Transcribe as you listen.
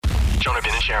Jono,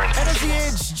 Ben and Sharyn. It is The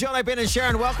Edge. Jono, Ben and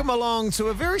Sharyn, welcome along to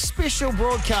a very special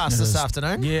broadcast this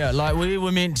afternoon. Yeah, like we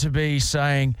were meant to be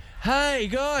saying, hey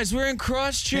guys, we're in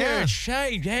Christchurch.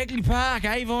 Hey, Hagley Park,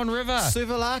 Avon River.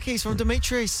 Suvalakis from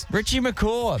Dimitri's. Richie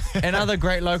McCaw and other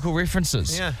great local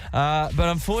references. Yeah. But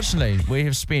unfortunately, we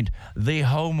have spent the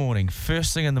whole morning,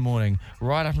 first thing in the morning,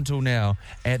 right up until now,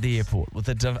 at the airport with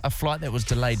a flight that was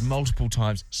delayed multiple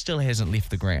times, still hasn't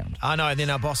left the ground. I know, and then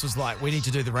our boss was like, we need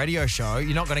to do the radio show.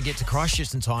 You're not going to get to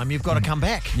Christchurch in time. You've got to come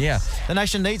back. Yeah. The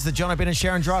nation needs the Jono, Ben and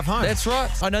Sharyn drive home. That's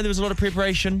right. I know there was a lot of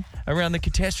preparation around the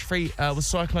catastrophe with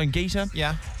Cyclone Gita.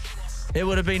 Yeah. It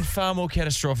would have been far more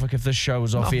catastrophic if this show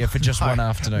was off air for just one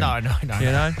afternoon. No.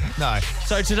 You know? No.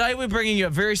 So today we're bringing you a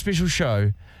very special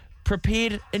show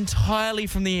prepared entirely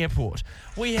from the airport.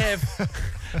 We have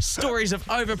stories of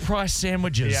overpriced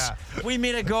sandwiches. Yeah. We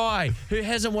met a guy who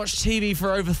hasn't watched TV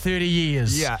for over 30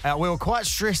 years. Yeah, we were quite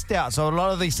stressed out, so a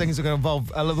lot of these things are going to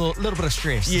involve a little bit of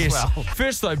stress Yes. as well.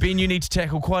 First, though, Ben, you need to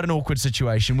tackle quite an awkward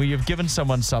situation where you've given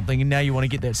someone something and now you want to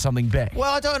get that something back.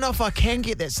 Well, I don't know if I can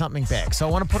get that something back, so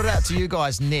I want to put it out to you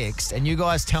guys next, and you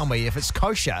guys tell me if it's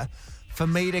kosher for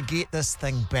me to get this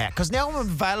thing back. Because now I'm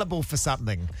available for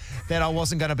something that I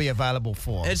wasn't going to be available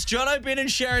for. It's Jono, Ben and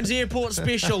Sharyn's airport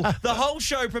special. The whole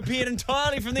show prepared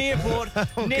entirely from the airport.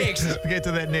 Next. We'll get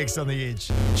to that next on The Edge.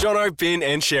 Jono, Ben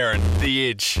and Sharyn. The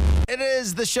Edge. It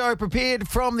is the show prepared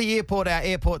from the airport, our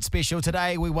airport special.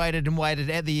 Today we waited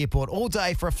at the airport all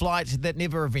day for a flight that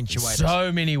never eventuated.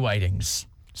 So many waitings.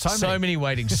 So many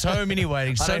waitings. So many know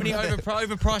that.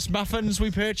 overpriced muffins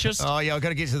we purchased. Oh, yeah, I've got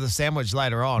to get to the sandwich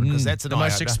later on because that's The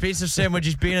most expensive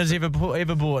sandwiches Ben has ever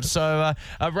bought. So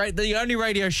the only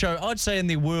radio show, I'd say, in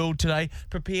the world today,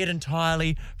 prepared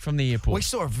entirely from the airport. We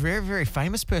saw a very, very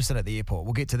famous person at the airport.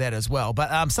 We'll get to that as well.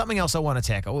 But something else I want to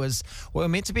tackle is we're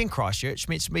meant to be in Christchurch,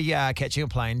 meant to be catching a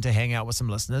plane to hang out with some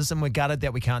listeners, and we're gutted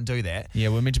that we can't do that. Yeah,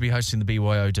 we're meant to be hosting the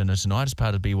BYO dinner tonight as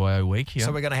part of BYO week. Yeah.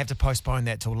 So we're going to have to postpone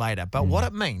that till later. But what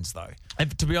it means, though...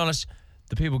 And to be honest,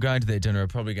 the people going to that dinner are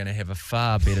probably going to have a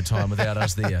far better time without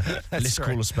us there. Let's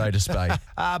call a spade a spade.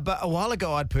 But a while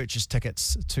ago, I'd purchased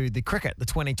tickets to the cricket, the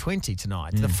 2020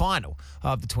 tonight, the final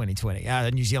of the 2020.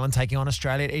 New Zealand taking on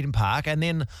Australia at Eden Park. And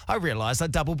then I realised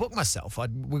I'd double booked myself.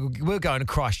 We were going to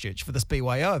Christchurch for this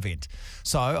BYO event.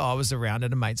 So I was around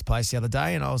at a mate's place the other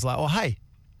day and I was like, oh, hey,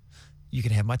 you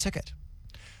can have my ticket.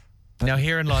 Now,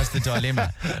 herein lies the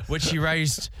dilemma, which he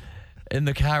raised in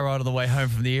the car ride on the way home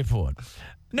from the airport.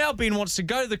 Now Ben wants to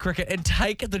go to the cricket and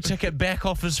take the ticket back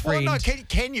off his friend. Well, no,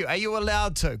 can you? Are you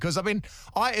allowed to? Because, I mean,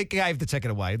 I gave the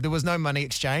ticket away. There was no money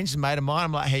exchanged. A mate of mine,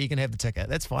 I'm like, hey, you can have the ticket.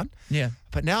 That's fine. Yeah.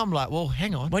 But now I'm like, well,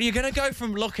 hang on. Well, you're going to go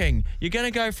from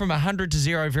 100 to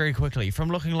 0 very quickly, from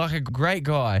looking like a great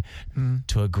guy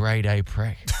to a grade A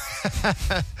prick.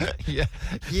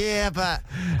 Yeah, but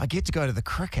I get to go to the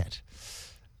cricket.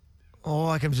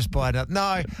 Or I can just buy another.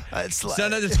 No, it's like... So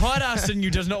no, the tight ass in you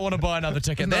does not want to buy another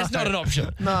ticket. That's not an option.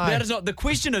 No. That is not. The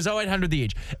question is 0800 The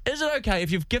Edge. Is it okay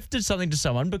if you've gifted something to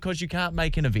someone because you can't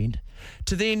make an event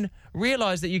to then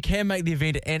realise that you can make the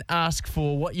event and ask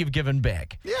for what you've given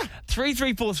back? Yeah.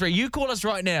 3343. You call us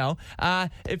right now.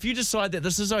 If you decide that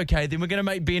this is okay, then we're going to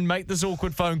make Ben make this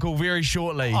awkward phone call very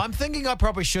shortly. I'm thinking I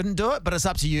probably shouldn't do it, but it's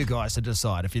up to you guys to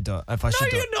decide if you do it. If I should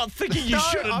do it. No, you're not thinking you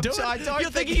shouldn't do it.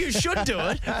 You're thinking you should do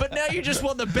it, but now you just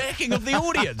want the backing of the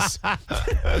audience.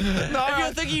 If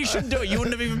you're thinking you shouldn't do it, you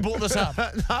wouldn't have even brought this up.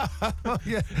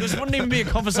 This wouldn't even be a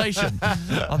conversation.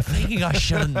 I'm thinking I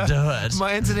shouldn't do it.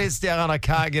 My internet's down. I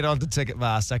can't get onto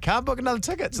Ticketmaster. I can't book another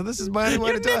ticket, so this is my only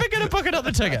way You're to do it. never going to book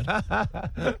another ticket.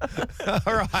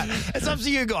 All right. It's up to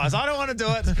you guys. I don't want to do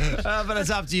it, but it's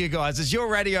up to you guys. It's your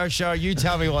radio show. You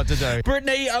tell me what to do.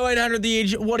 Brittany, 0800 The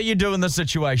Edge, what do you do in this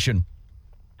situation?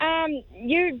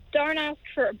 You don't ask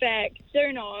for it back.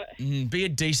 Do not. Be a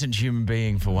decent human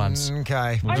being for once.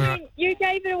 Okay. I mean, you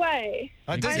gave it away.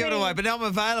 I did give it away, but now I'm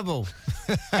available.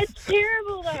 It's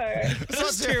terrible, though.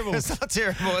 It's terrible. It's not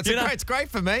terrible. It's great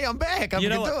for me. I'm back. I can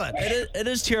do it. It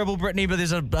is terrible, Brittany, but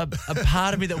there's a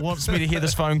part of me that wants me to hear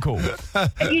this phone call.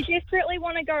 If you desperately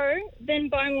want to go, then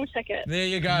buy more tickets. There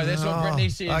you go. That's what Brittany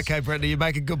says. Okay, Brittany, you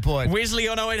make a good point. Wesley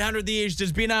on 0800 The Edge.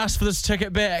 Does Ben ask for this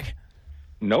ticket back?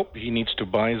 Nope, he needs to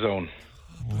buy his own.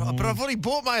 But I've already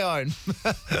bought my own.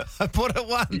 I bought it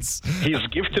once. He's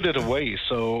gifted it away,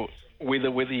 so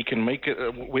whether he can make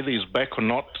it, whether he's back or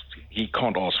not, he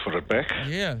can't ask for it back.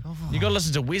 Yeah. You got to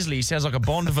listen to Wesley. He sounds like a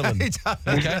Bond villain. He does.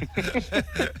 Okay.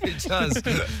 He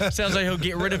does. Sounds like he'll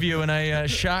get rid of you in a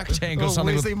Shark Tank or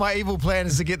something. Wesley, my evil plan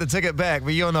is to get the ticket back,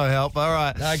 but you're no help. All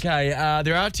right. Okay,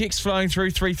 there are texts flowing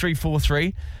through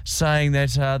 3343 saying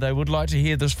that they would like to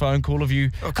hear this phone call of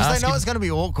you. Because they know it's going to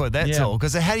be awkward, that's all.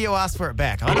 Because how do you ask for it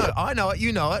back? I know it,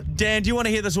 you know it. Dan, do you want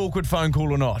to hear this awkward phone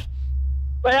call or not?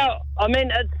 Well, I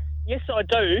mean, yes, I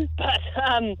do, but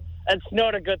it's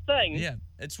not a good thing. Yeah,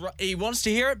 it's he wants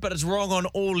to hear it, but it's wrong on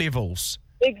all levels.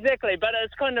 Exactly, but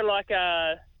it's kind of like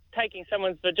taking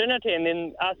someone's virginity and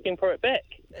then asking for it back.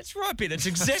 That's right, Ben. It's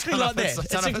exactly like that. It's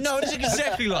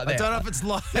exactly like that. I don't know if it's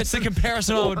like... That's the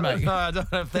comparison I would make. No, I don't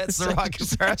know if that's the right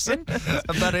comparison.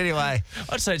 But anyway.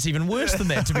 I'd say it's even worse than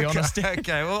that, to be honest.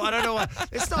 Okay, well, I don't know why.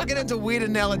 Let's not get into weird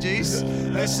analogies.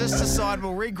 Let's just decide,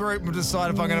 we'll regroup and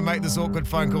decide if I'm going to make this awkward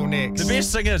phone call next. The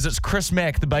best thing is it's Chris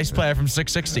Mack, the bass player from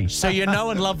 660. So you know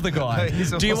and love the guy.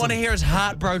 Do you want to hear his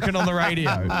heart broken on the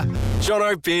radio?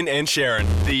 Jono, Ben and Sharyn,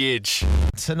 The Edge.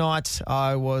 Tonight,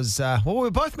 I was, we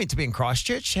were both meant to be in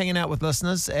Christchurch, hanging out with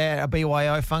listeners at a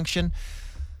BYO function.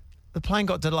 The plane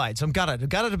got delayed, so I'm gutted.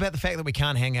 Gutted about the fact that we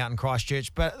can't hang out in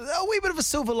Christchurch, but a wee bit of a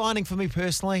silver lining for me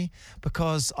personally,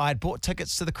 because I had bought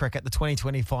tickets to the cricket, the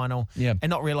 2020 final, and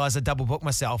not realised I double booked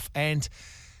myself, and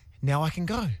now I can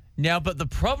go. Now, but the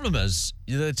problem is,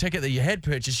 the ticket that you had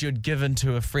purchased, you had given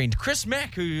to a friend. Chris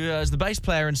Mack, who is the bass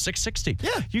player in 660.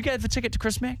 Yeah. You gave the ticket to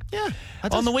Chris Mack? Yeah.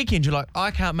 On the weekend, you're like,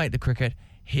 I can't make the cricket.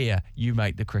 Here, you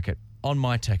make the cricket on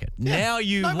my ticket. Yeah. Now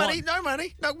you No money.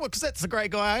 No, because that's the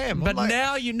great guy I am. But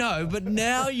now you know,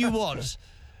 now you want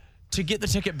to get the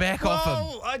ticket back off him.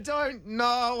 Oh, I don't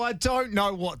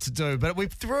know what to do. But we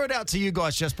threw it out to you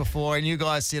guys just before, and you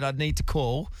guys said I'd need to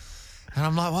call. And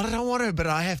I'm like, well, I don't want to, but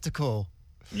I have to call.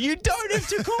 You don't have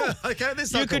to call. Okay,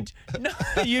 this not cool. No,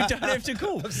 you don't have to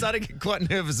call. I'm starting to get quite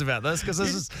nervous about this because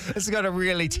this is going to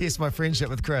really test my friendship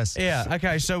with Chris. Yeah.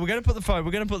 Okay. So we're going to put the phone.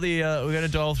 We're going to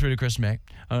dial through to Chris Mack.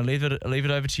 I'm going to leave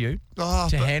it over to you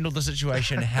to handle the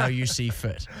situation how you see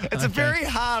fit. It's a very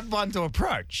hard one to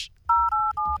approach.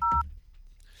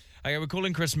 Okay, we're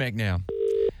calling Chris Mack now.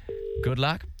 Good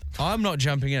luck. I'm not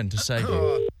jumping in to save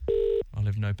you. I'll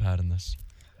have no part in this.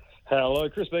 Hello,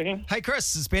 Chris speaking. Hey,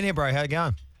 Chris, it's Ben here, bro. How you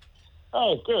going?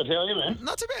 Oh, good. How are you, man?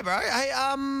 Not too bad, bro. Hey,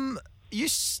 you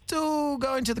still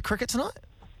going to the cricket tonight?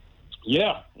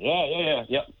 Yeah.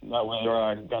 Yep. No, we're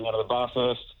going out of the bar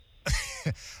first.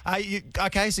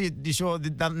 Okay, so you sure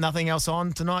nothing else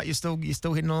on tonight? You still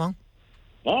heading along?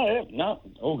 Oh, yeah. No,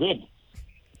 all good.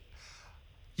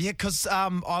 Yeah, because I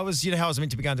was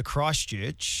meant to be going to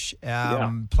Christchurch.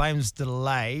 Plane was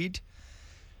delayed.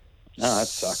 Oh, that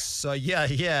sucks. So,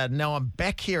 yeah. Now I'm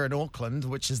back here in Auckland,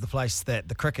 which is the place that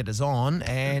the cricket is on,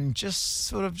 and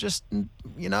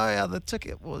the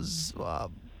ticket was,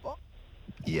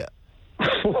 yeah.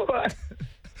 What?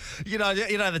 You know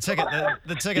the ticket.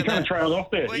 The ticket. You kind of trailed off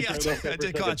there. Well, yeah, I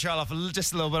did kind of trail off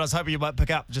just a little bit. I was hoping you might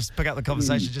pick up the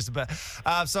conversation just a bit.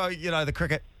 So, the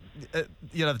cricket. The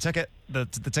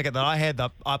ticket that I had,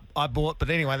 I bought. But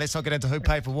anyway, let's not get into who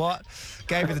paid for what.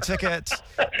 Gave me the ticket.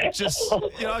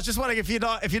 I was just wondering if you're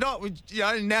not,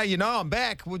 now you know I'm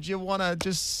back. Would you want to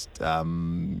just, I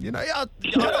don't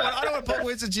want to put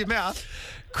words into your mouth.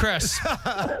 Chris,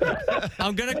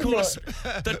 I'm going to call us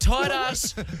the tight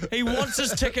ass. He wants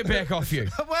his ticket back off you.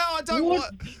 Well, I don't want.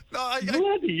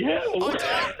 Bloody hell. Look,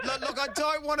 I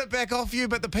don't want it back off you,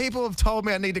 but the people have told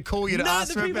me I need to call you to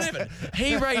ask for it back.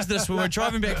 He raised this when we were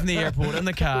driving back from the airport in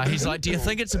the car. He's like, do you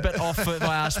think it's a bit off if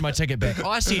I ask my ticket back?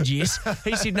 I said yes.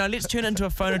 He said, no, let's turn it into a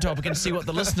phonotopic and see what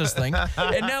the listeners think.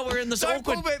 And now we're in this Don't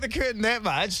pull back the curtain that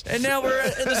much. And now we're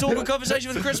in this awkward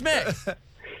conversation with Chris Mack.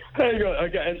 Hang on,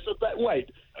 okay, and so wait.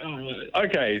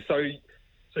 Okay, so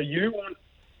you want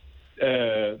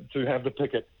to have the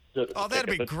ticket?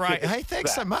 That'd be great. Hey,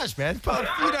 thanks so much, man. But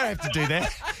you don't have to do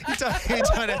that. You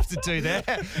don't have to do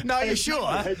that. No, you're sure?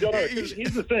 Hey, Jono,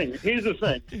 here's the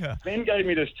thing. Yeah. Ben gave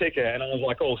me this ticket, and I was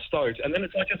like all stoked. And then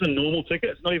it's like it's a normal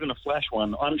ticket. It's not even a flash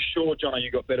one. I'm sure, Jono, you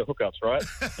got better hookups, right?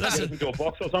 Listen, into a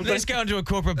box or something? Let's go into a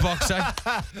corporate box, eh?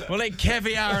 We'll eat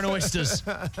caviar and oysters.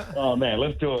 Oh, man,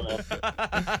 let's do it, man.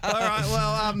 All right,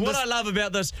 well... what I love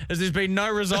about this is there's been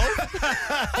no result.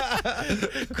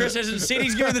 Chris hasn't said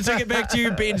he's giving the ticket back to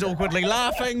you. Ben's awkwardly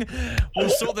laughing. We'll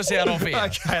sort this out off here.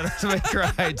 Okay, that's been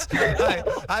great.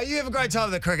 Hey, you have a great time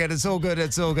with the cricket. It's all good.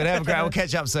 Have a great... We'll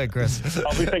catch up soon, Chris.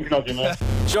 I'll be thinking of you, man.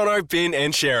 Jono, Ben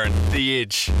and Sharyn, The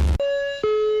Edge.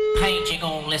 Paging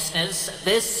all listeners,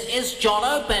 this is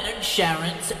Jono, Ben and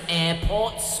Sharyn's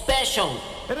Airport Special.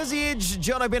 It is The Edge.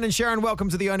 Jono, Ben and Sharyn, welcome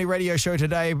to the only radio show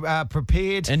today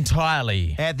prepared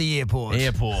Entirely. at the airport.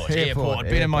 Airport.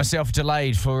 Ben and myself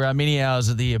delayed for many hours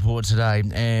at the airport today,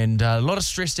 and a lot of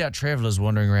stressed out travellers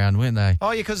wandering around, weren't they?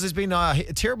 Oh, yeah, because there's been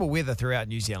terrible weather throughout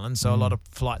New Zealand, so a lot of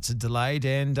flights are delayed,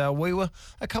 and we were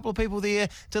a couple of people there,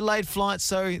 delayed flights,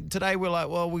 so today we're like,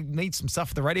 well, we need some stuff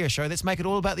for the radio show. Let's make it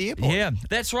all about the airport. Yeah,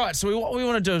 that's right. So what we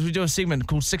want to do is we do a segment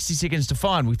called 60 Seconds to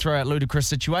Find. We throw out ludicrous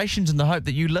situations in the hope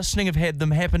that you listening have had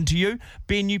them happen to you.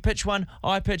 Ben, you pitch one,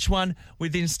 I pitch one. We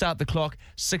then start the clock,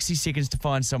 60 seconds to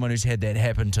find someone who's had that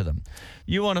happen to them.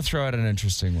 You want to throw out an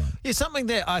interesting one. Yeah, something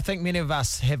that I think many of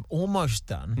us have almost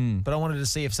done, but I wanted to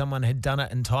see if someone had done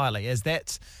it entirely, is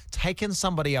that's taken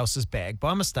somebody else's bag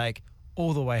by mistake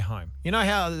all the way home. You know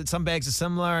how some bags are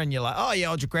similar and you're like, oh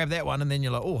yeah, I'll just grab that one, and then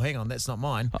you're like, oh, hang on, that's not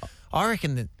mine. I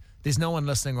reckon that there's no one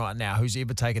listening right now who's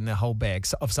ever taken their whole bag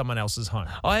of someone else's home.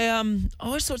 I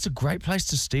always thought it's a great place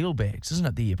to steal bags, isn't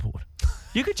it, the airport?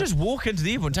 You could just walk into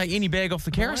the airport and take any bag off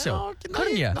the carousel, Well,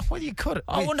 couldn't you? No, well, you could.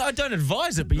 I don't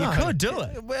advise it, but you could do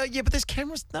it. Well, yeah, but there's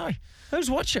cameras. No.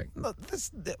 Who's watching? No, there's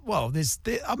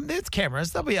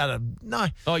cameras. They'll be able to. No.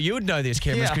 Oh, you would know there's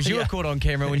cameras because you were caught on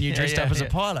camera when you dressed up as a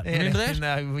pilot. Remember that?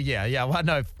 No, yeah. Well,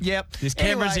 no, yep. There's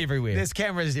cameras everywhere. There's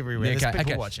cameras everywhere. There's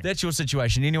people watching. That's your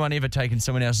situation. Anyone ever taken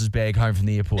someone else's bag home from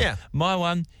the airport? Yeah. My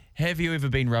one, have you ever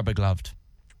been rubber gloved?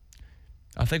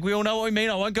 I think we all know what we mean.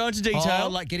 I won't go into detail. Oh,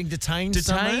 like getting detained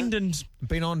somewhere? and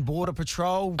been on border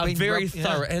patrol.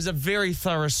 has a very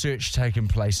thorough search taken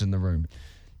place in the room.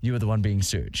 You were the one being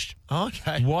searched.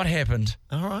 Okay. What happened?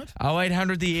 All right.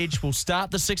 0800 The Edge. We'll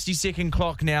start the 60-second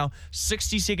clock now.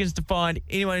 60 seconds to find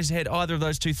anyone who's had either of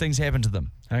those two things happen to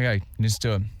them. Okay, let's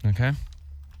do it. Okay.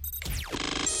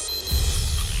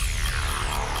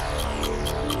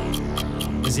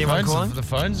 Is anyone calling? The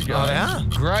phones are going. Oh, yeah.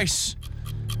 Grace.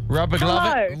 Rubber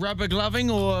gloving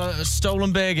or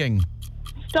stolen bagging?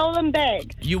 Stolen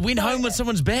bag. You went home with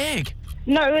someone's bag.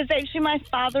 No, it was actually my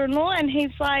father-in-law, and he's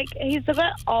a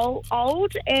bit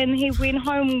old, and he went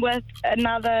home with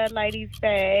another lady's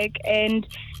bag, and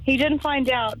he didn't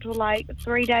find out till like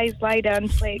 3 days later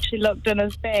until he actually looked in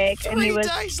his bag. 3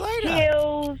 days later?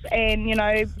 Heels and,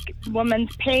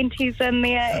 women's panties in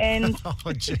there, and Oh,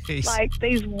 jeez. like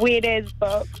these weird-ass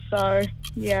books, so,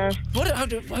 yeah. Who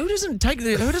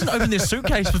doesn't open their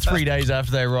suitcase for 3 days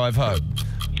after they arrive home?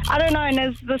 I don't know,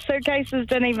 and the suitcases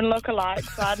didn't even look alike,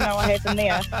 so I don't know what happened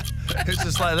there. It's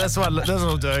just like, this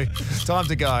will do. Time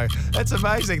to go. That's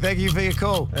amazing. Thank you for your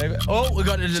call. Oh, we've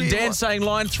got Dan saying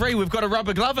line 3. We've got a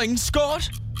rubber gloving. Scott,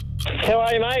 How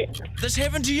are you, mate? this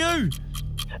happened to you.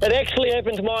 It actually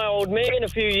happened to my old man a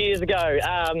few years ago.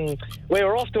 We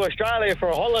were off to Australia for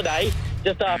a holiday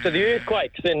just after the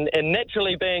earthquakes, and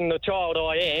naturally, being the child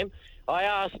I am, I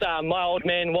asked my old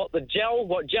man what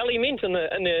jelly meant in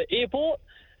the airport.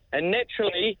 And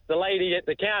naturally, the lady at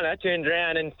the counter turned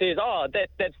around and says, oh,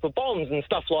 that's for bombs and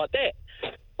stuff like that.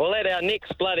 Well, at our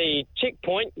next bloody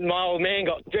checkpoint, my old man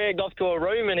got dragged off to a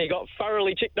room and he got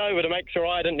thoroughly checked over to make sure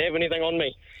I didn't have anything on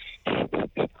me.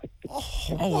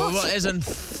 Well, as in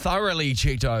thoroughly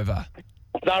checked over.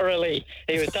 Thoroughly.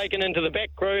 He was taken into the back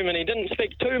room and he didn't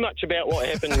speak too much about what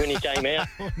happened when he came out.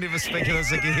 We'll never speak of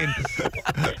this again.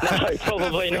 No,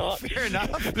 probably not. Fair enough.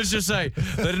 Let's just say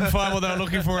they didn't find what they were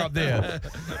looking for up there.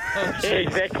 Yeah,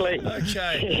 exactly.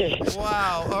 Okay.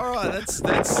 Wow. All right.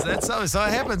 That's so it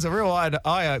happens. A real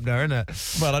eye opener, isn't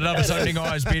it? Well, I don't know if it's opening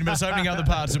eyes, Ben, but it's opening other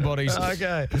parts of bodies.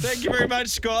 Okay. Thank you very much,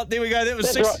 Scott. There we go. That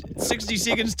was 60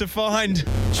 seconds to find.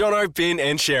 Jono, Ben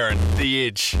and Sharyn, The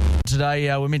Edge.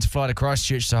 Today, we're meant to fly to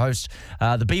Christchurch to host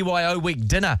the BYO week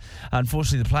dinner.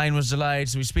 Unfortunately, the plane was delayed,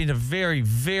 so we spent a very,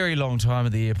 very long time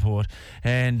at the airport.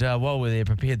 And while we're there,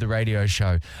 prepared the radio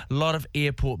show. A lot of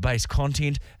airport-based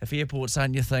content. If airports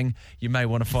aren't your thing, you may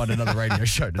want to find another radio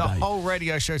show today. The whole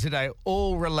radio show today,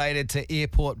 all related to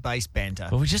airport-based banter.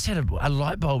 Well, we just had a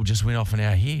light bulb just went off in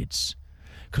our heads.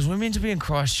 Because we're meant to be in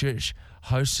Christchurch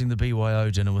hosting the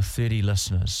BYO dinner with 30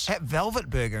 listeners. At Velvet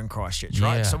Burger in Christchurch,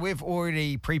 right? Yeah. So we've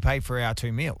already prepaid for our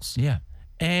 2 meals. Yeah.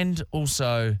 And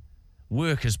also,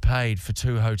 work is paid for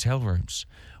 2 hotel rooms.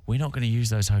 We're not going to use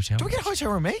those hotel Do rooms. we get a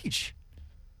hotel room each?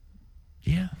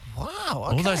 Yeah. Wow.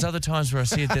 Okay. All those other times where I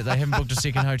said that they haven't booked a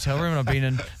second hotel room and I've been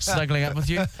in snuggling up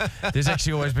with you, there's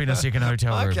actually always been a second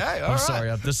hotel room. Okay, all I'm right.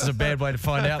 sorry. This is a bad way to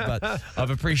find out, but I've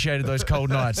appreciated those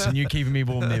cold nights and you keeping me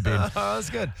warm there, Ben. Oh,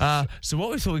 that's good. So what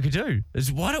we thought we could do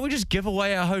is why don't we just give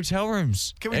away our hotel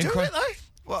rooms? Can we do that, though?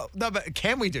 Well, no, but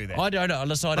can we do that? I don't know.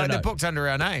 Listen, I don't know. They're booked under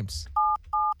our names.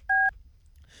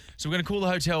 So we're going to call the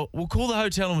hotel. We'll call the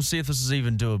hotel and we'll see if this is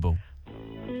even doable.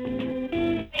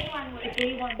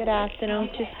 Good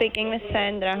afternoon. Just speaking with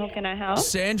Sandra. How can I help?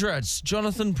 Sandra, it's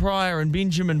Jonathan Pryor and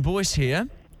Benjamin Boyce here.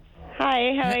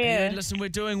 Hi, how are you? Hey, listen, we're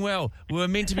doing well. We were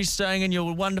meant to be staying in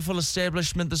your wonderful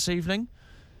establishment this evening.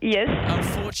 Yes.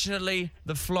 Unfortunately,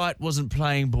 the flight wasn't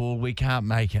playing ball. We can't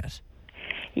make it.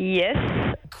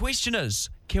 Yes. Question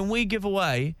is, can we give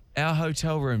away our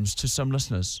hotel rooms to some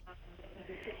listeners?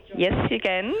 Yes, you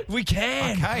can. We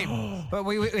can. Okay, but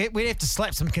we have to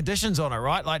slap some conditions on it,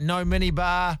 right? Like no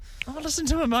minibar. Oh, listen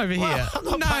to him over here. I'm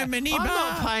not minibar. I'm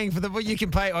not paying for the. But you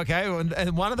can pay. Okay,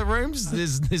 and one of the rooms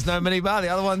there's no minibar. The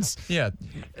other one's Yeah.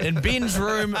 In Ben's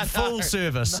room, full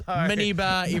service,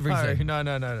 minibar, everything. No.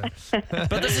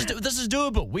 But this is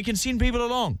doable. We can send people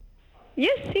along.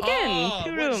 Yes, you can. Oh,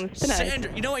 2 rooms. Nice.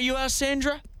 Sandra, you know what you are,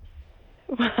 Sandra?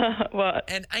 What?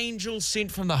 An angel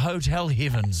sent from the hotel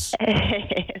heavens.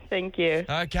 Thank you.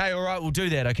 Okay, all right, we'll do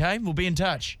that, okay? We'll be in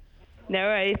touch. No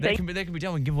worries. That can be done. We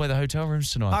can give away the hotel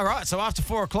rooms tonight. all right. So after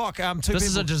 4 o'clock, This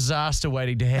is a disaster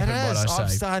waiting to happen, It is. what I I'm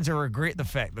say. starting to regret the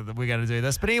fact that we're going to do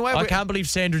this. But anyway, I can't believe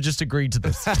Sandra just agreed to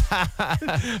this.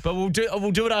 But we'll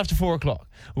do it after 4 o'clock.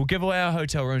 We'll give away our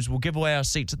hotel rooms. We'll give away our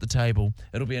seats at the table.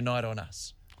 It'll be a night on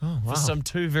us. Oh, wow. For some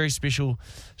 2 very special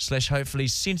 / hopefully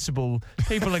sensible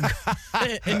people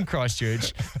in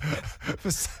Christchurch.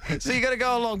 So you're going to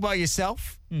go along by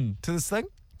yourself to this thing?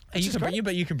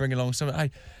 You can bring along some.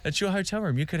 Hey, it's your hotel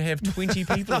room. You could have 20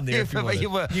 people in there if you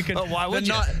wanted. You can. Why would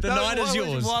you? The night is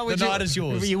yours. The night is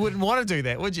yours. You wouldn't want to do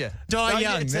that, would you? Die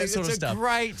young, that sort of stuff. It's a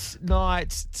great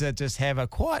night to just have a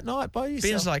quiet night by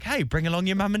yourself. Ben's like, hey, bring along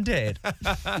your mum and dad.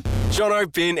 Jono,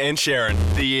 Ben and Sharyn,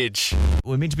 The Edge.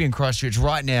 We're meant to be in Christchurch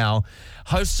right now,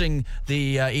 hosting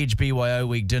the Edge BYO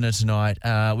Week dinner tonight.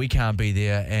 We can't be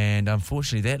there, and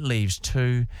unfortunately, that leaves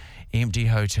 2 empty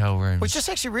hotel rooms. We just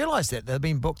actually realised that they've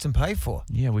been booked and paid for.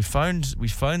 Yeah, we phoned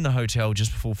the hotel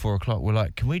just before 4 o'clock. We're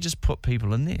like, can we just put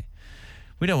people in there?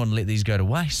 We don't want to let these go to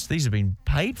waste. These have been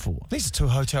paid for. These are 2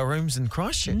 hotel rooms in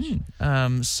Christchurch.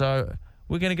 So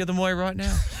we're going to give them away right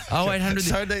now.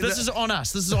 0800. This is on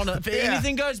us. This is on us. If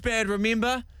anything goes bad,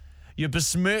 remember, you're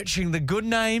besmirching the good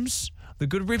names, the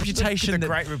good reputation, the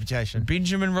great reputation.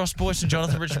 Benjamin Ross Boyce and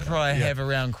Jonathan Richard Pryor have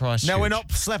around Christchurch. Now, we're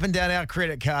not slapping down our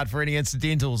credit card for any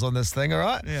incidentals on this thing, all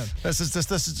right? Yeah. This is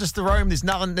just the room. There's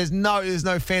nothing. There's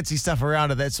no fancy stuff around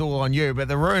it. That's all on you. But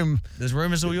the room. This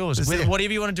room is all yours.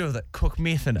 Whatever you want to do with it. Cook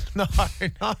meth in it. No.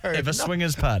 Have a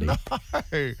swingers party. No.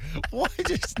 Why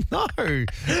just no?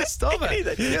 Stop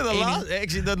it. Yeah,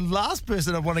 the last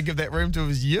person I want to give that room to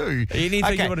is you.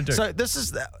 Anything you want to do. So this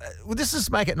is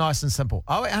make it nice and simple.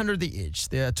 0800 The Edge.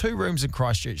 There are 2 rooms in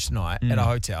Christchurch tonight at a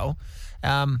hotel.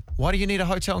 Why do you need a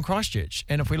hotel in Christchurch?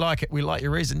 And if we like it, we like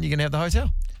your reason, you can have the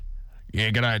hotel. Yeah,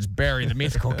 g'day, it's Barry, the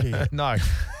meth cook here. No.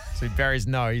 So Barry's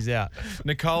he's out.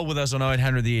 Nicole with us on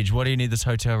 0800 The Edge. Why do you need this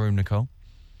hotel room, Nicole?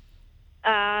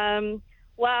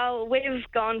 Well, we've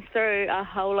gone through a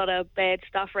whole lot of bad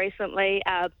stuff recently.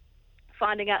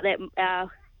 Finding out that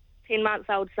our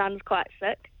 10-month-old son's quite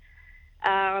sick.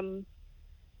 Me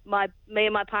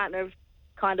and my partner have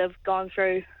kind of gone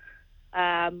through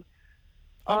some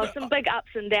big ups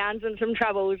and downs and some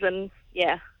troubles, and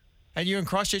yeah. And you in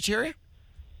Christchurch area?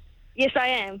 Yes, I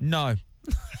am. No,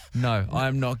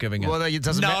 I'm not giving it. Well, it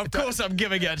doesn't matter. No, of course I'm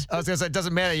giving it. I was going to say, it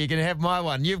doesn't matter. You can have my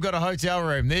one. You've got a hotel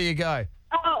room. There you go.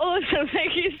 Oh, awesome.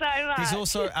 Thank you so much.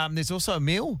 There's also a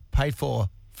meal paid for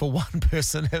one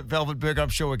person at Velvet Burger. I'm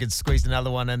sure we could squeeze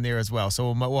another one in there as well.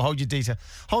 So we'll hold your detail.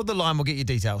 Hold the line. We'll get your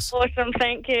details. Awesome.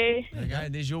 Thank you. Okay,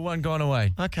 there's your one gone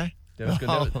away. Okay. That was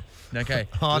good. Okay.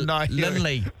 Oh, no.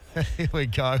 Lindley. Here we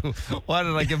go. Why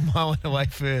did I give my one away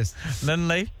first?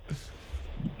 Lindley,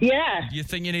 Yeah, you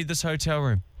think you need this hotel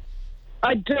room?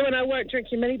 I do, and I won't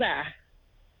drink your minibar.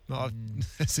 Oh,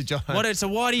 so John. So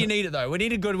why do you need it though? We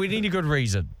need a good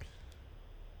reason.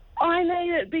 I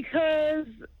need it because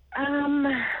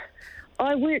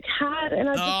I work hard and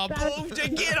I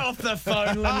just Get off the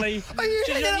phone, Lindley. Are you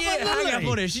hang up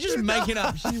on her. She's just making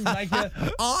up.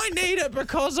 I need it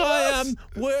because I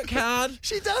work hard.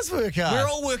 She does work hard. We're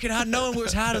all working hard. No one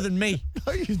works harder than me.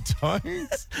 No, you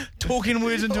don't. Talking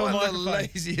words into a One of the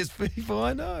microphone. laziest people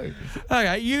I know.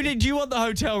 Okay, do you want the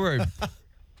hotel room?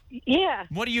 Yeah.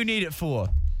 What do you need it for?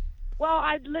 Well,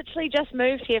 I literally just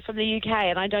moved here from the UK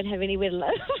and I don't have anywhere to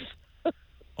live.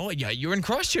 Oh yeah, you're in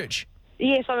Christchurch.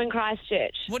 Yes, I'm in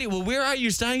Christchurch. Where are you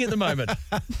staying at the moment?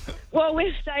 Well,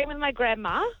 we're staying with my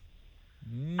grandma.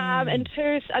 I'm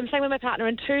staying with my partner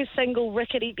in 2 single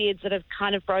rickety beds that have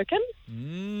kind of broken.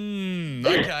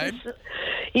 Okay.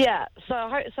 Yeah, so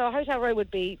a hotel room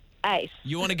would be ace.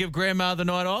 You want to give Grandma the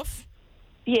night off?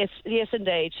 Yes,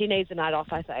 indeed. She needs a night off,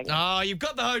 I think. Oh, you've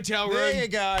got the hotel room. There you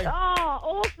go.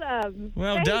 Oh, awesome.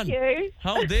 Well Thank done. you.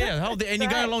 Hold there. And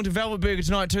you're going along to Velvet Burger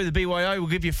tonight too. The BYO will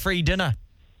give you free dinner.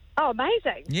 Oh,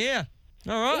 amazing. Yeah.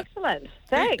 All right. Excellent.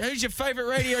 Thanks. Who's your favourite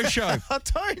radio show? Oh,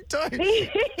 don't.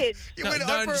 Yes. When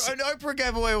Oprah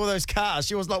gave away all those cars,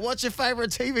 she was like, what's your favourite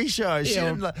TV show? She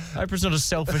didn't like... Oprah's not as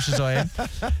selfish as I am.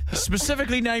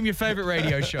 Specifically name your favourite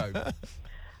radio show.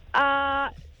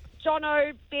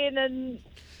 Jono, Ben and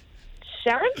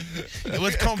Sharyn?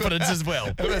 With confidence as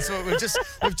well. That's what we've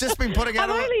just been putting out.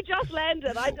 I've only just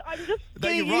landed. I'm just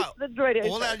getting used to the radio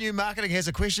All show. our new marketing has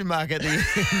a question mark at the end.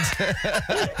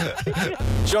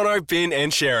 Jono, Ben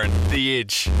and Sharyn, The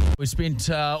Edge. We spent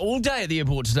all day at the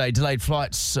airport today, delayed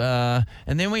flights, and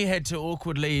then we had to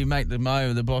awkwardly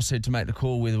the boss had to make the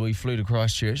call whether we flew to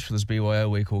Christchurch for this BYO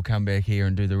week or come back here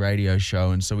and do the radio show,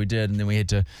 and so we did, and then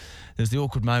there's the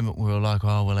awkward moment where we were like,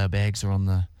 oh, well, our bags are on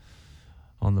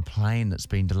the plane that's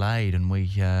been delayed, and you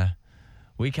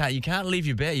can't leave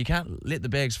your bag. You can't let the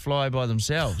bags fly by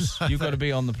themselves. You've got to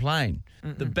be on the plane.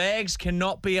 The bags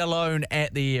cannot be alone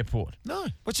at the airport. No,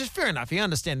 which is fair enough. You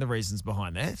understand the reasons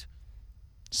behind that.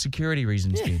 Security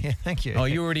reasons, Ben. Yeah, thank you. Oh,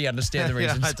 you already understand the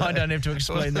reasons. I don't have to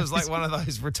explain It them. was like one of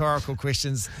those rhetorical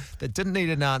questions that didn't need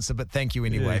an answer, but thank you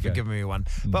anyway for giving me one.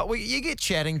 But you get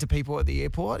chatting to people at the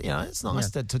airport. You know, it's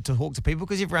nice to talk to people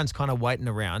because everyone's kind of waiting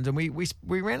around. And we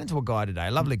ran into a guy today,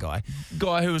 a lovely guy.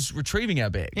 Guy who was retrieving our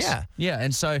bags. Yeah. Yeah,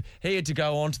 and so he had to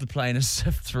go onto the plane and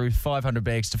sift through 500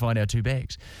 bags to find our 2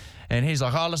 bags. And he's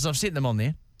like, oh, listen, I've sent them on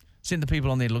there. Sent the people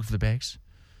on there to look for the bags.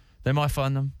 They might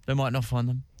find them. They might not find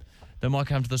them. They might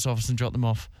come to this office and drop them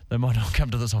off. They might not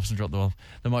come to this office and drop them off.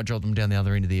 They might drop them down the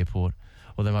other end of the airport,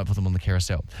 or they might put them on the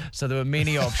carousel. So there were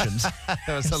many options.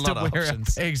 There was a lot of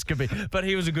options. Eggs could be, but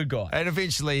he was a good guy. And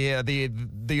eventually,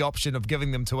 the option of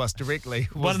giving them to us directly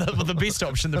was the best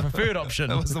option, the preferred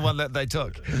option. That was the one that they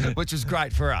took, which was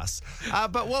great for us.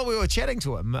 But while we were chatting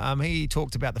to him, he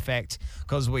talked about the fact,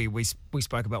 because we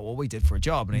spoke about what we did for a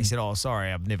job, and he said, oh,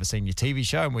 sorry, I've never seen your TV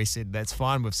show. And we said, that's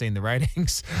fine, we've seen the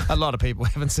ratings. A lot of people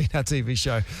haven't seen our TV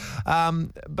show.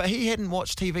 But he hadn't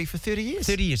watched TV for 30 years.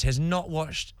 30 years, has not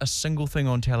watched a single thing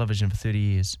on television for 30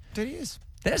 years. 30 years.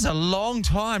 That's a long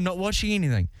time not watching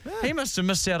anything. Yeah. He must have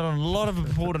missed out on a lot of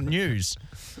important news.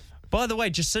 By the way,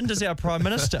 Jacinda's our Prime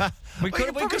Minister. We could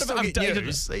have updated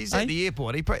news. He's at the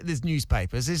airport. There's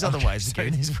newspapers. There's other ways of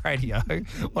getting his radio.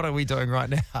 What are we doing right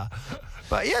now?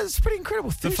 But yeah, it's pretty incredible.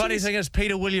 The funny thing is,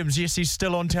 Peter Williams, yes, he's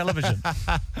still on television.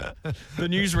 The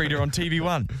newsreader on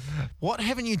TV1. What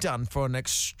haven't you done for an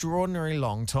extraordinary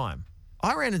long time?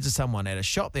 I ran into someone at a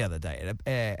shop the other day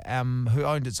who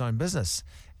owned his own business.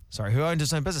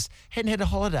 Hadn't had a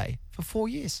holiday for 4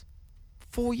 years.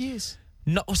 4 years.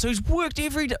 No, so he's worked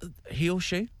every day. He or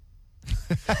she?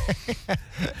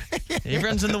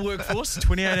 Everyone's in the workforce,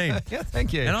 2018. Yeah,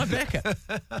 thank you. And I back it.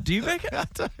 Do you back it? I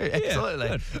do, absolutely.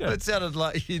 Yeah, good. It sounded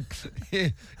like you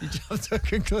jumped to a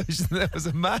conclusion that was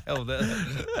a male.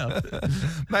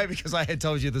 Maybe because I had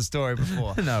told you the story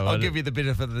before. No, I'll give you the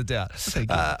benefit of the doubt. Could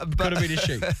have been a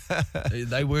sheep.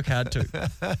 They work hard too.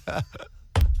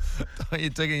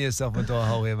 You're digging yourself into a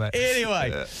hole here, mate.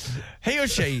 Anyway, he or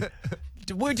she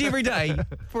worked every day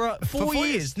for 4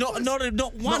 years. Not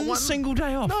one single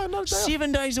day off. No, not a day off.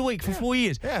 7 days a week for 4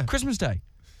 years. Yeah. Christmas Day.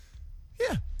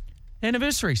 Yeah.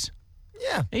 Anniversaries.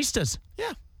 Yeah. Easters.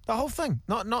 Yeah. The whole thing.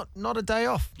 Not a day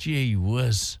off. Gee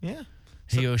whiz. Yeah.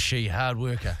 He or she, hard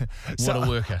worker. What a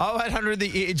worker. 0800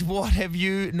 The Edge, what have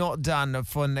you not done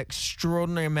for an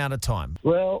extraordinary amount of time?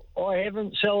 Well, I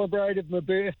haven't celebrated my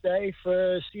birthday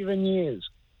for 7 years.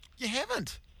 You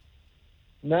haven't?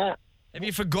 Nah. Have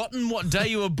you forgotten what day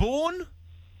you were born?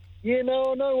 Yeah,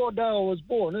 no, I know what day I was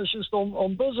born. It's just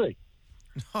I'm busy.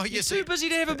 Oh, you're too busy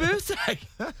to have a birthday.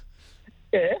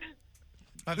 Yeah.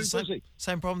 I have the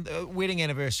same problem. Wedding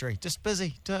anniversary, just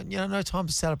busy. No time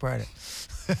to celebrate it.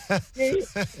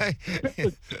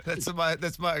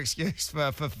 That's my excuse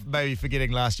for maybe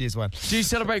forgetting last year's one. Do you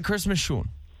celebrate Christmas, Sean?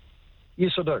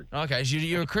 Yes, I do. Okay, so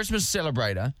you're a Christmas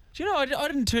celebrator. Do you know I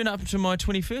didn't turn up to my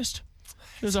 21st?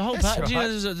 There was a whole party. Right. Do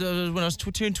you know, when I was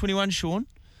turned 21, Sean,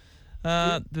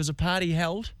 there was a party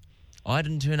held. I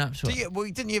didn't turn up to it.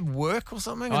 Didn't you have work or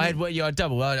something? I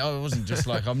double. I wasn't just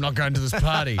like, I'm not going to this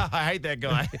party. I hate that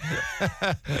guy.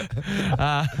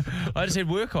 I just had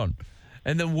work on.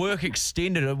 And the work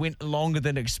extended. It went longer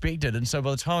than expected. And so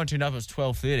by the time I turned up, it was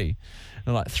 12:30.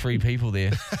 There were like 3 people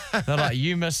there. They're like,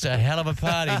 you missed a hell of a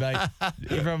party, mate.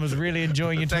 Everyone was really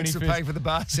enjoying your 21st. Thanks for paying for the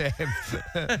bar, Sam.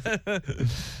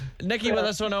 Nikki with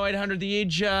us on 0800 The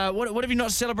Edge. What have you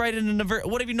not celebrated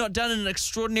what have you not done in an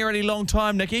extraordinarily long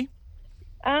time, Nikki?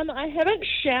 I haven't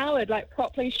showered,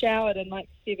 properly showered in 7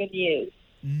 years.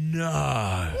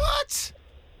 No. What?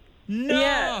 No.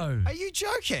 Yeah. Are you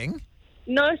joking?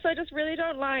 No, so I just really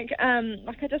don't I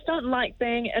just don't like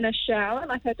being in a shower.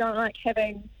 I don't like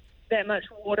having that much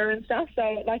water and stuff.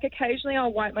 So, occasionally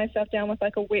I'll wipe myself down with,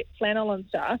 a wet flannel and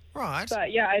stuff. Right.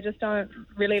 But, yeah, I just don't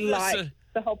really like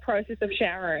the whole process of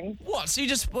showering. What? So you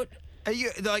just put... Are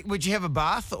you would you have a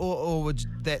bath or would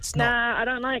that's not? Nah, I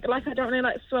don't I don't really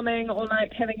like swimming or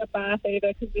having a bath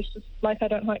either because it's just I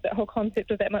don't like that whole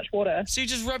concept of that much water. So you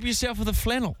just rub yourself with a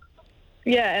flannel?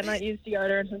 Yeah, and use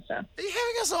deodorant and stuff. Are you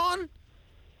having us on?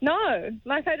 No,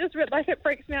 I just it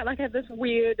freaks me out. I have this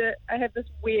weird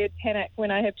panic when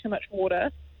I have too much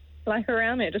water,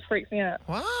 around me. It just freaks me out.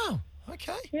 Wow.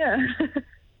 Okay. Yeah.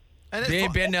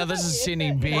 Ben, now this is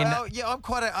sending Ben. Well, yeah, I'm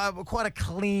quite a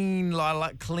clean,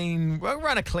 clean. I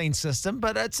run a clean system,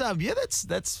 but it's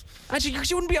that's. Actually,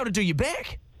 because you wouldn't be able to do your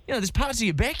back. There's parts of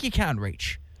your back you can't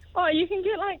reach. Oh, you can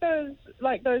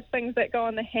get those things that go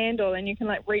on the handle, and you can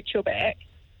reach your back.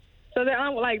 So there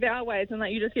are ways, and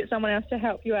you just get someone else to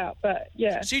help you out. But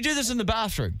yeah. So you do this in the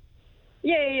bathroom?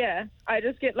 Yeah. I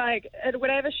just get when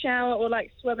I have a shower or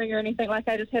swimming or anything, I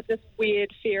just have this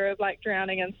weird fear of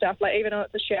drowning and stuff. Even though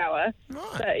it's a shower,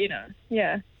 right? But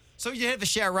yeah. So you have the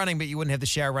shower running, but you wouldn't have the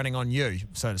shower running on you,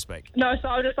 so to speak. No, so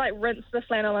I'll just rinse the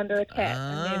flannel under a tap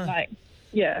and then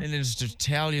yeah. And then just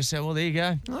towel yourself. Well, there you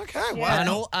go. Okay, yeah.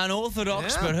 wow.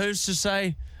 Unorthodox, but who's to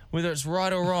say whether it's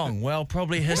right or wrong? Well,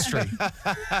 probably history.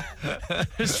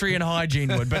 History and hygiene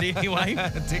would. But anyway.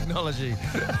 Technology.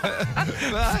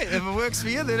 Right, if it works for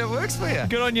you, then it works for you.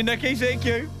 Good on you, Nikki. Thank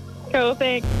you. Cool,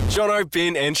 thanks. Jono,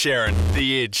 Ben and Sharyn,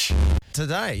 The Edge.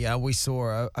 Today, we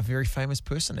saw a very famous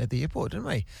person at the airport, didn't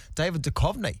we? David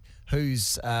Duchovny,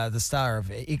 who's the star of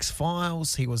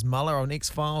X-Files. He was Muller on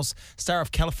X-Files, star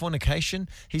of Californication.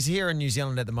 He's here in New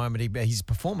Zealand at the moment. He's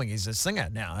performing. He's a singer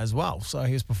now as well. So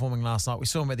he was performing last night. We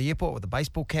saw him at the airport with a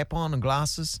baseball cap on and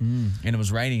glasses. And it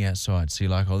was raining outside. So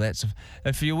you're like, that's...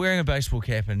 If you're wearing a baseball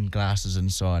cap and glasses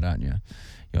inside, aren't you?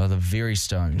 You're either very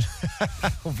stoned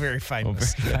or very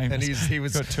famous. And he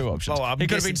was got two options. Well, he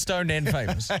could have been stoned and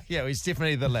famous. Yeah, he's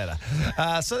definitely the latter.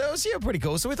 So that was pretty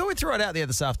cool. So we thought we'd throw it out there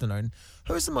this afternoon.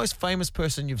 Who's the most famous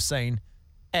person you've seen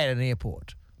at an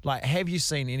airport? Have you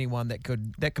seen anyone that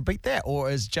could beat that,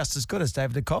 or is just as good as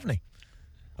David Duchovny?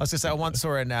 I was going to say, I once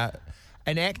saw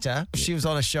an actor. She was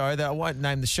on a show that I won't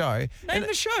name the show. Name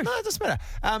the show. No, it doesn't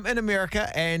matter. In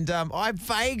America, and I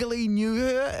vaguely knew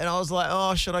her, and I was like,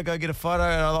 oh, should I go get a photo?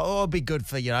 And I was like, oh, it'd be good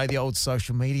for the old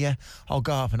social media. I'll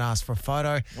go up and ask for a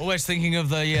photo. Always thinking of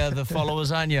the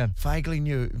followers, aren't you? Vaguely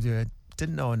knew,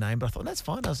 didn't know her name, but I thought that's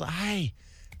fine. I was like, hey,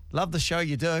 love the show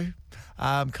you do.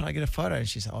 Can I get a photo? And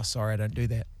she said, oh, sorry, I don't do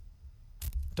that.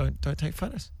 Don't take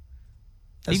photos.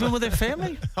 Even with their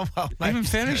family? Well, even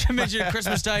family? Imagine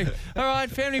Christmas Day. All right,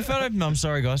 family photo. No, I'm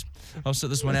sorry, guys. I'll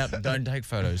sit this one out. Don't take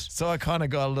photos. So I kind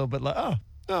of got a little bit like,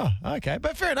 oh, okay.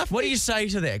 But fair enough. What do you say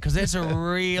to that? Because that's a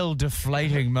real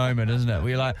deflating moment, isn't it? Where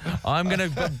you're like, I'm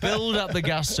going to build up the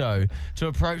gusto to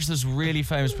approach this really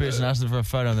famous person, ask them for a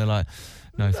photo, and they're like,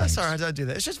 no, thanks. Sorry, I don't do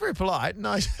that. It's just very polite. And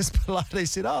I just politely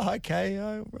said, oh, okay,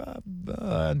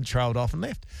 and trailed off and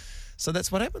left. So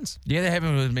that's what happens. Yeah, that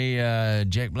happened with me,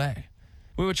 Jack Black.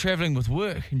 We were travelling with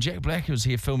work, and Jack Black was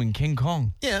here filming King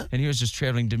Kong. Yeah. And he was just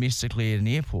travelling domestically at an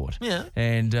airport. Yeah.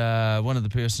 And one of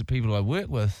the people I work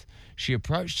with, she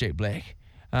approached Jack Black.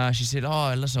 She said,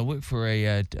 oh, listen, I work for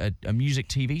a music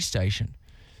TV station.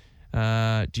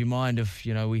 Do you mind if,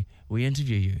 we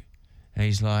interview you? And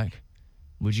he's like,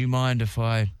 would you mind if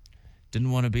I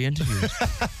didn't want to be interviewed?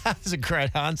 That's a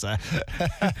great answer.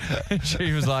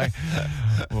 She was like,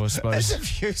 well, I suppose.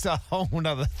 It's used a whole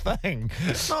other thing.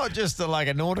 It's not just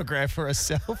an autograph or a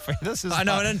selfie. This is I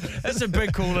know, and that's a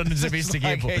big call in the domestic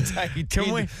airport. Take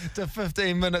 10 to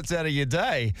 15 minutes out of your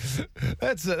day.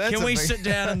 Can we sit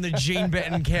down in the Gene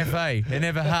Batten Cafe and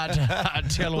have a heart-to-heart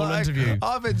tell-all interview?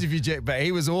 I've interviewed Jack Batten.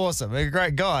 He was awesome. A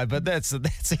great guy, but that's even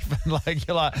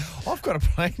you're like, I've got a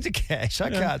plane to catch. I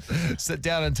can't sit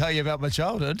down and tell you about my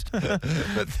childhood.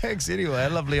 But thanks anyway. A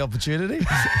lovely opportunity.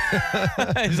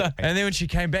 And then when she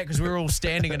came back, because we were all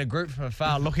standing in a group from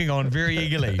afar looking on very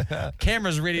eagerly,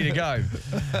 cameras ready to go,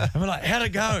 and we're like, how'd it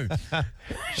go?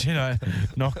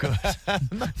 Not good.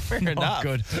 Fair enough.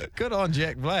 Good on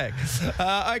Jack Black.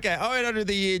 Okay, 0800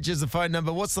 The Edge is the phone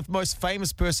number. What's the most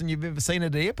famous person you've ever seen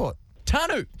at the airport?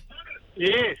 Tanu.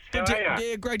 Yes, how are ya?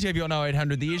 Yeah, great to have you on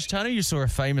 0800 The Edge. Tanu, you saw a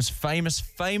famous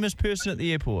person at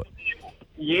the airport.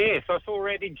 Yes, I saw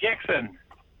Randy Jackson.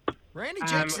 Randy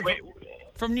Jackson?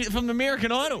 From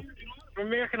American Idol. From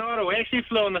American Idol. We actually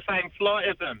flew on the same flight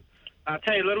as him. I'll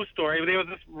tell you a little story. There was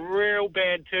this real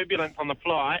bad turbulence on the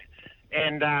flight,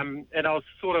 and I was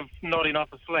sort of nodding off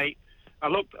asleep. I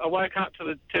woke up to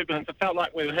the turbulence. It felt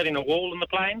like we were hitting a wall in the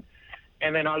plane.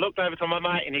 And then I looked over to my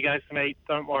mate, and he goes to me,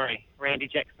 "Don't worry, Randy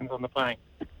Jackson's on the plane."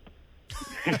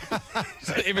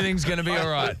 So everything's going to be all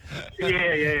right.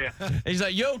 Yeah. He's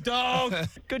like, "Yo, dog."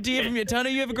 Good to hear from you,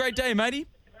 Tony. You have a great day, matey.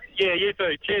 Yeah, you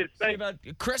too. Cheers. Hey, bud.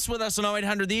 Chris with us on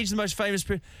 0800 The Edge, the most famous.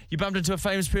 You bumped into a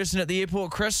famous person at the airport,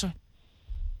 Chris.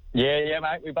 Yeah,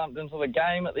 mate. We bumped into the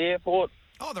game at the airport.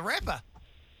 Oh, the rapper.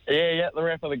 Yeah, the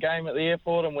ref of the game at the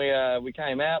airport, and we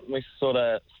came out and we sort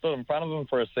of stood in front of him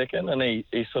for a second, and he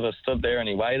sort of stood there and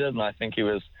he waited, and I think he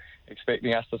was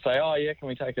expecting us to say, "Oh yeah, can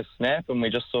we take a snap?" And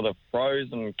we just sort of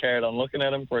froze and carried on looking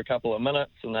at him for a couple of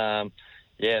minutes, and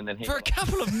and then he for a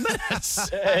couple of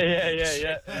minutes.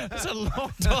 yeah. That's a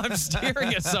long time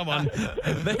staring at someone.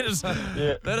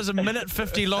 That is a minute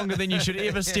 50 longer than you should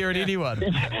ever stare at anyone.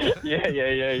 Yeah.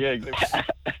 Yeah.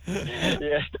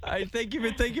 Hey, thank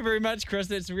you very much, Chris.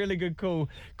 That's a really good call.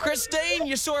 Christine,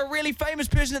 you saw a really famous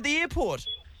person at the airport.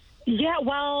 Yeah,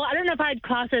 well, I don't know if I'd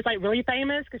class her as like really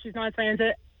famous because she's not as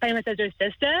famous as her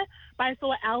sister, but I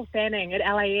saw Elle Fanning at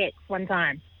LAX one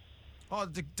time. Oh,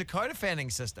 Dakota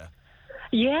Fanning's sister.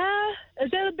 Yeah, is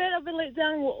that a bit of a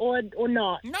letdown or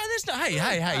not? No, there's not.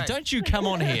 Hey, don't you come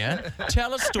on here,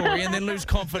 tell a story and then lose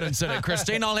confidence in it,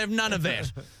 Christine. I'll have none of that.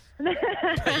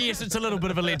 But yes, it's a little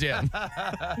bit of a letdown.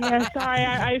 Yeah, sorry,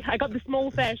 I got the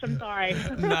small fish. I'm sorry.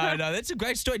 No, that's a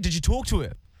great story. Did you talk to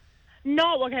her?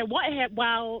 No, okay, what happened?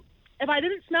 Well, if I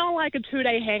didn't smell like a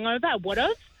 2-day hangover, I would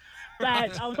have.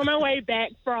 But I was on my way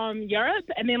back from Europe,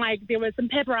 and then there was some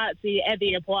paparazzi at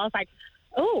the airport. I was like,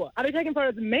 "Oh, are they taking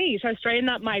photos of me? Should I straighten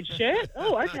up my shirt?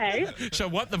 Oh, okay." So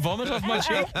wipe the vomit off my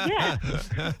shirt? Yeah.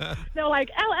 They were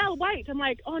like, "Elle, wait." I'm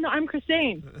like, "Oh, no, I'm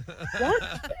Christine."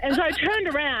 What? And so I turned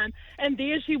around, and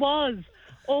there she was,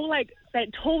 all that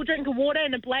tall drink of water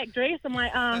in a black dress. I'm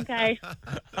like, "Oh, okay."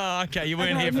 Oh, okay, you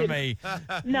weren't here for me.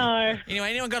 No. Anyway,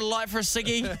 anyone got a light for a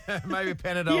ciggy? Maybe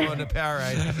Panadol and a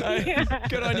Powerade.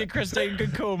 Good on you, Christine.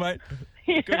 Good call, mate.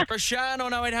 Good. Rashan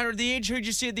on 0800 The Edge. Who'd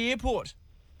you see at the airport?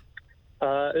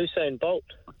 Usain Bolt.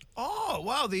 Oh,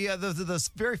 wow, the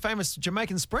very famous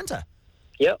Jamaican sprinter.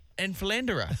 Yep. And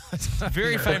philanderer.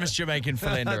 Very famous Jamaican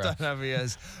philanderer. I don't know if he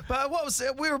is. But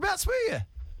whereabouts were you?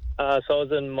 So I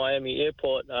was in Miami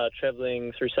Airport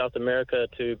traveling through South America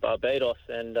to Barbados,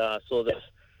 and saw this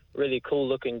really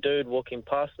cool-looking dude walking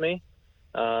past me.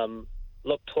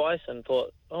 Looked twice and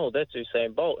thought, "Oh, that's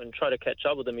Usain Bolt," and tried to catch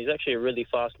up with him. He's actually a really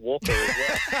fast walker as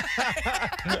well.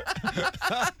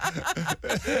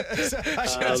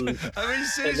 As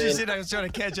soon as you said I was trying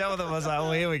to catch up with him, I was like,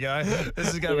 "Oh, here we go.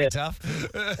 This is going to be tough."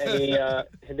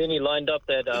 And then he lined up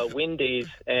at Wendy's,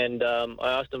 and I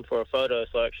asked him for a photo,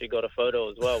 so I actually got a photo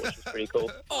as well, which is pretty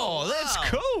cool. Oh, that's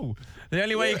cool. The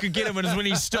only way you could get him is when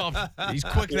he stopped. He's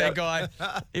quick, that guy.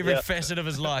 Every facet of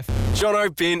his life. Jono,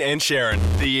 Ben and Sharyn,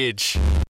 The Edge.